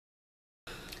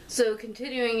So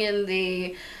continuing in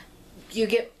the, you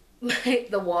get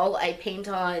the wall I paint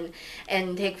on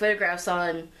and take photographs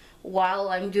on while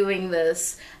I'm doing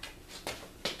this.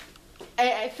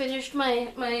 I finished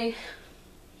I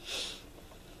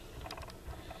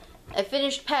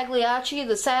finished Pagliacci,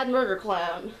 the Sad Murder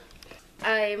Clown.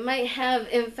 I might have,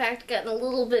 in fact, gotten a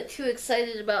little bit too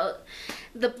excited about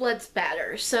the blood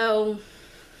spatter. So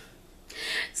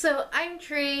I'm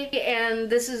Tree, and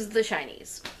this is the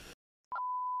Shinies.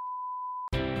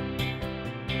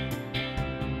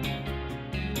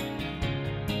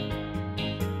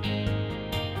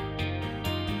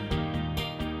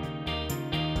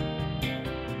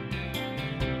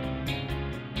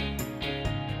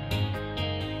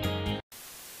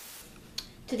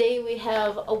 Today we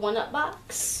have a 1-up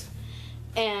box,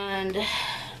 and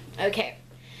okay,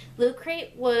 Loot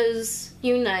Crate was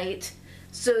Unite,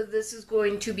 so this is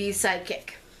going to be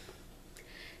Sidekick.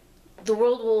 The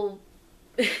world will,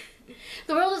 the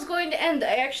world is going to end.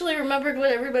 I actually remembered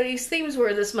what everybody's themes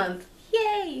were this month.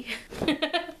 Yay!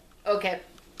 Okay,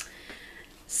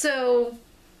 so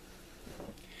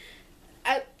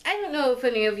I don't know if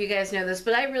any of you guys know this,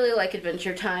 but I really like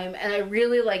Adventure Time, and I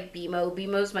really like BMO.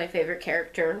 BMO's my favorite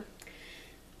character.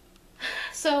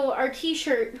 So our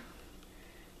t-shirt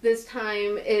this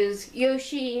time is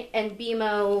Yoshi and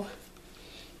BMO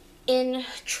in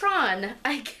Tron,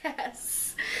 I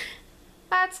guess.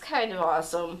 That's kind of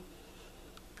awesome.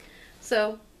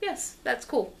 So, yes, that's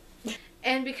cool.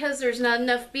 And because there's not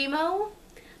enough BMO,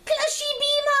 plushie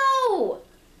BMO!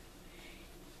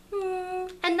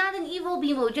 And not an evil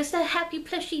BMO, just a happy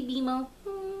plushie BMO.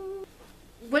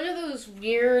 One of those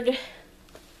weird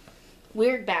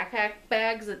backpack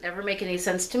bags that never make any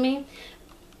sense to me.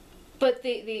 But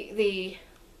the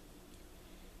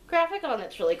graphic on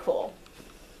it's really cool.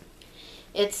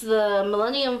 It's the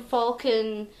Millennium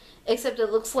Falcon, except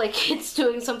it looks like it's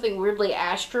doing something weirdly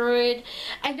asteroid.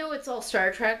 I know it's all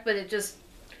Star Trek, but it just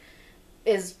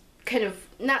is kind of,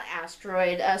 not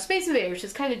asteroid, Space Invaders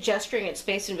is kind of gesturing at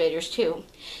Space Invaders too.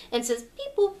 And says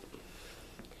beep boop.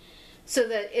 So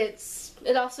that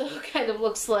it also kind of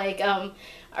looks like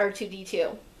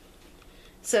R2-D2.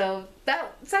 So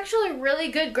that's actually a really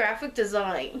good graphic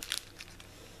design.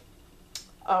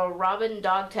 A Robin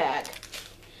dog tag.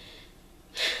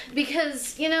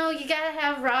 Because, you know, you gotta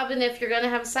have Robin if you're gonna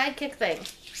have a sidekick thing.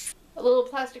 A little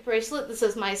plastic bracelet that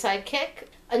says my sidekick.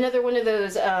 Another one of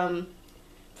those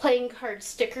playing card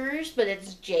stickers, but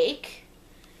it's Jake.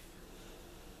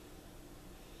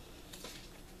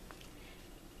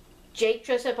 Jake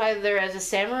dressed up either as a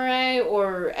samurai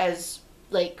or as,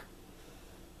 like,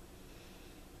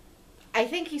 I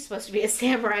think he's supposed to be a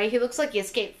samurai. He looks like he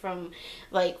escaped from,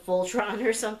 like, Voltron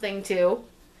or something, too.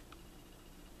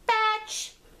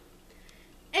 Batch!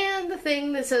 And the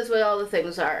thing that says what all the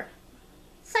things are.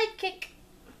 Sidekick.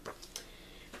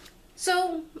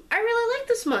 So, I really like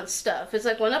this month's stuff. It's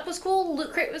like 1-up was cool,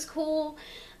 Loot Crate was cool,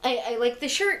 I like the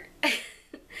shirt,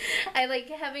 I like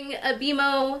having a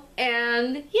BMO,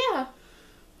 and yeah.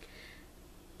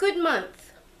 Good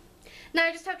month. Now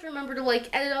I just have to remember to, like,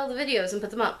 edit all the videos and put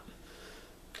them up.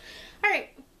 Alright.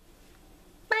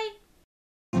 Bye.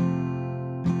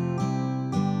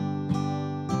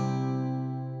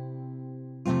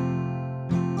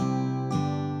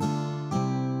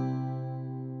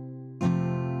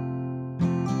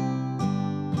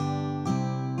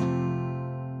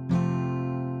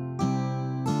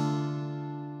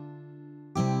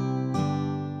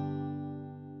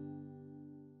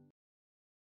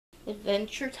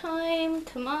 Adventure Time.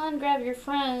 Come on, grab your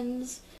friends.